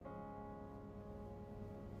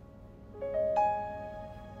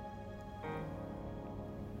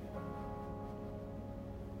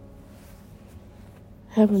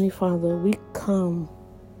Heavenly Father, we come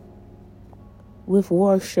with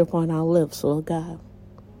worship on our lips, Lord God.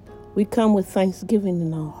 We come with thanksgiving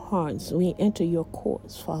in our hearts. We enter your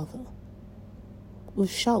courts, Father,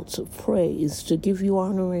 with shouts of praise to give you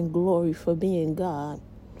honor and glory for being God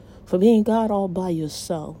all by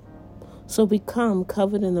yourself. So we come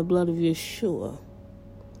covered in the blood of Yeshua,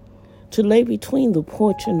 to lay between the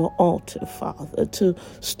porch and the altar, Father, to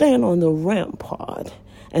stand on the rampart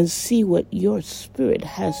and see what your Spirit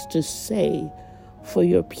has to say for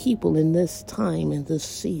your people in this time and this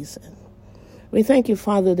season. We thank you,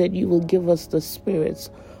 Father, that you will give us the spirits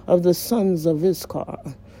of the sons of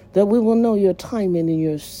Issachar, that we will know your timing and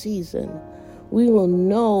your season. We will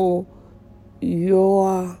know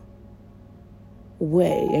your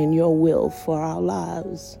way and your will for our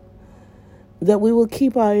lives, that we will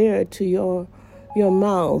keep our ear to your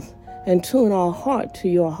mouth and tune our heart to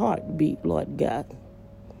your heartbeat, Lord God.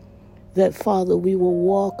 That, Father, we will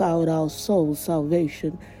walk out our soul's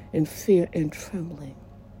salvation in fear and trembling.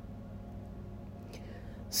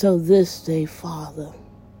 So this day, Father,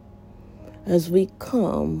 as we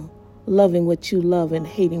come loving what you love and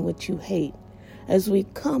hating what you hate, as we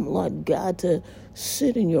come, Lord God, to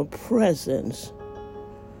sit in your presence,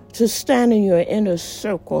 to stand in your inner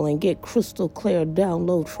circle and get crystal clear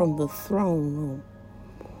download from the throne room,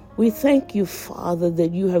 we thank you, Father,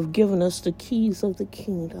 that you have given us the keys of the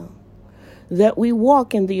kingdom, that we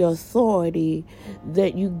walk in the authority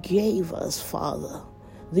that you gave us, Father,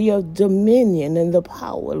 the dominion and the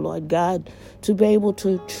power, Lord God, to be able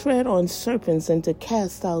to tread on serpents and to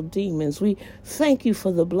cast out demons. We thank you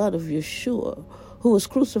for the blood of Yeshua, who was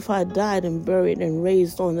crucified, died, and buried, and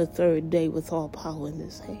raised on the third day with all power in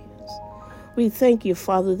his hands. We thank you,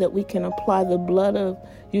 Father, that we can apply the blood of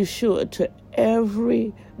Yeshua to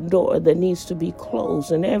every door that needs to be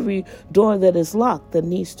closed and every door that is locked that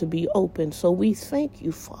needs to be opened. So we thank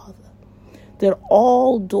you, Father, that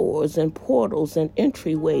all doors and portals and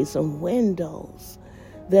entryways and windows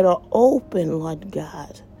that are open, Lord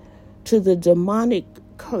God, to the demonic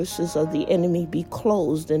curses of the enemy be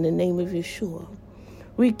closed in the name of Yeshua.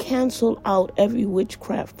 We cancel out every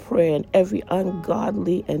witchcraft prayer and every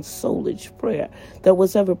ungodly and soulish prayer that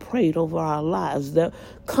was ever prayed over our lives that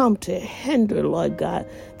come to hinder, Lord God,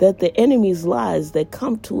 that the enemy's lies that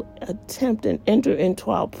come to attempt and enter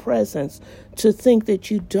into our presence to think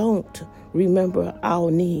that you don't remember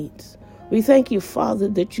our needs. We thank you, Father,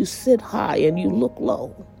 that you sit high and you look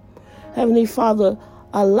low. Heavenly Father,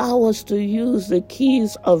 allow us to use the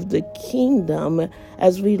keys of the kingdom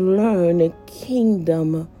as we learn the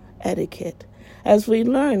kingdom etiquette. As we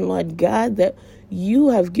learn, Lord God, that you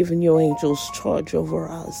have given your angels charge over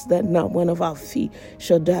us, that not one of our feet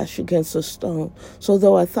shall dash against a stone. So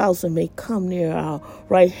though 1,000 may come near our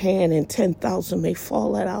right hand and 10,000 may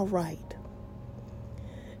fall at our right,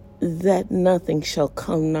 that nothing shall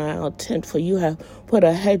come nigh our tent, for you have put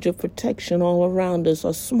a hedge of protection all around us,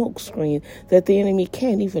 a smoke screen, that the enemy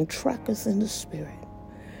can't even track us in the spirit.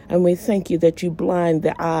 And we thank you that you blind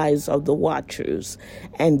the eyes of the watchers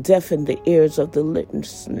and deafen the ears of the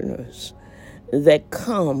listeners that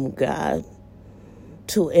come, God,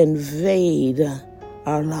 to invade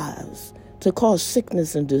our lives, to cause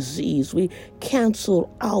sickness and disease. We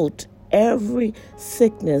cancel out every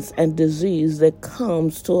sickness and disease that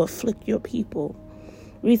comes to afflict your people.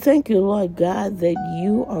 We thank you, Lord God, that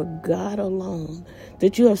you are God alone,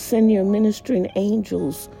 that you have sent your ministering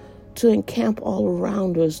angels to encamp all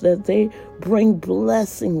around us, that they bring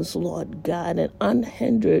blessings, Lord God, and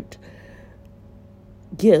unhindered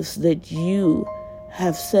gifts that you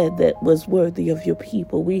have said that was worthy of your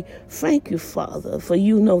people. We thank you, Father, for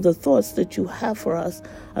you know the thoughts that you have for us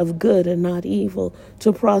of good and not evil,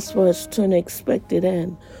 to prosper us to an expected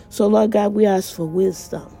end. So, Lord God, we ask for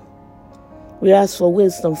wisdom. We ask for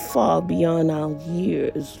wisdom far beyond our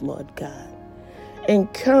years, Lord God.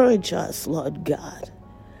 Encourage us, Lord God,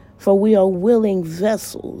 for we are willing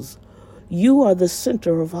vessels. You are the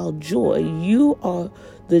center of our joy. You are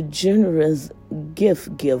the generous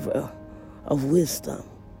gift giver of wisdom.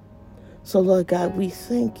 So, Lord God, we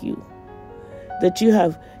thank you that you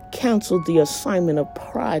have canceled the assignment of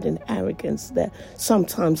pride and arrogance that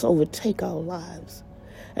sometimes overtake our lives.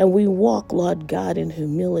 And we walk, Lord God, in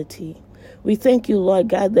humility. We thank you, Lord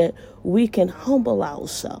God, that we can humble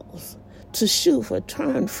ourselves to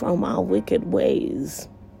turn from our wicked ways.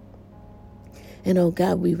 And, oh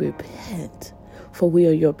God, we repent, for we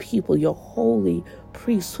are your people, your holy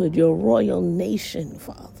priesthood, your royal nation,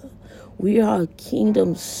 Father. We are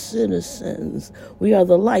kingdom citizens. We are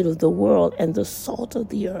the light of the world and the salt of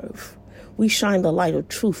the earth. We shine the light of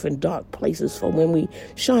truth in dark places, for when we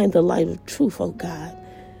shine the light of truth, oh God,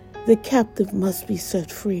 The captive must be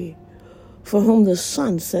set free. For whom the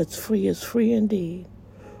Son sets free is free indeed.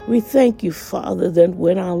 We thank you, Father, that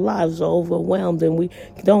when our lives are overwhelmed and we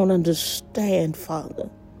don't understand, Father,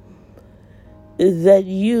 that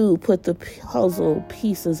you put the puzzle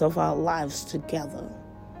pieces of our lives together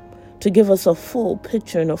to give us a full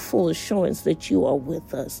picture and a full assurance that you are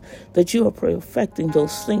with us, that you are perfecting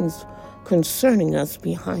those things concerning us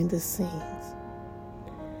behind the scenes.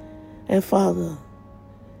 And Father,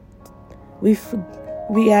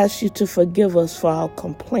 we ask you to forgive us for our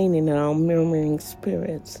complaining and our murmuring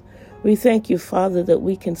spirits. We thank you, Father, that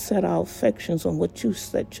we can set our affections on what you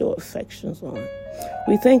set your affections on.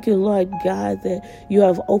 We thank you, Lord God, that you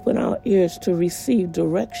have opened our ears to receive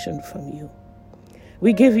direction from you.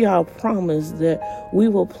 We give you our promise that we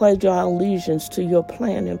will pledge our allegiance to your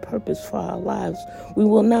plan and purpose for our lives. We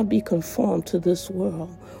will not be conformed to this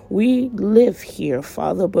world. We live here,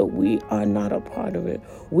 Father, but we are not a part of it.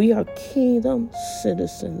 We are kingdom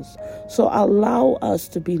citizens. So allow us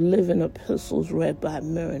to be living epistles read by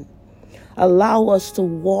men. Allow us to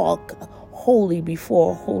walk holy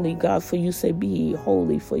before a holy God, for you say, be ye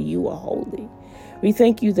holy, for you are holy. We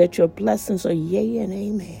thank you that your blessings are yea and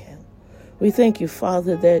amen. We thank you,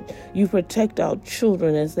 Father, that you protect our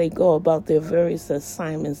children as they go about their various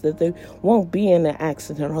assignments, that they won't be in an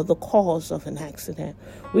accident or the cause of an accident.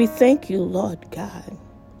 We thank you, Lord God,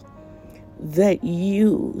 that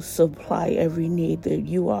you supply every need, that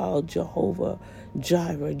you are our Jehovah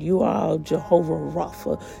Jireh, you are our Jehovah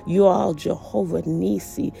Rapha, you are our Jehovah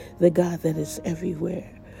Nisi, the God that is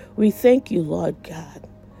everywhere. We thank you, Lord God,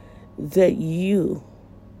 that you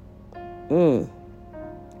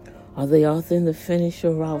are the author and the finisher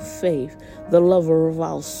of our faith, the lover of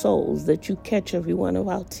our souls, that you catch every one of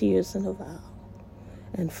our tears and of our.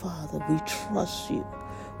 And Father, we trust you.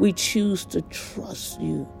 We choose to trust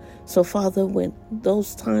you. So Father, when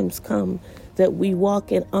those times come that we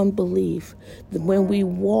walk in unbelief, when we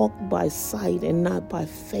walk by sight and not by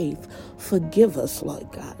faith, forgive us, Lord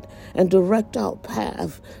God, and direct our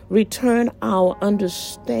path. Return our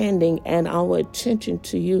understanding and our attention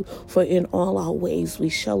to you, for in all our ways we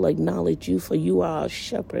shall acknowledge you, for you are our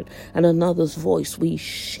shepherd, and another's voice we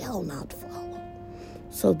shall not follow.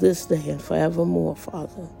 So this day and forevermore,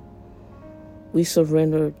 Father, we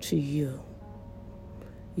surrender to you.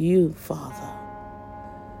 You, Father,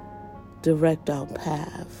 direct our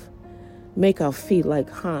path. Make our feet like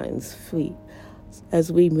hinds' feet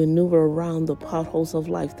as we maneuver around the potholes of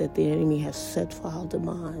life that the enemy has set for our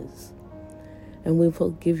demise. And we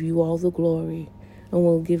will give you all the glory, and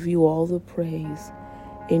we'll give you all the praise.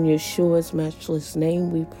 In Yeshua's matchless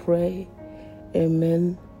name we pray.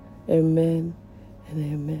 Amen, amen,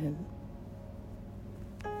 and amen.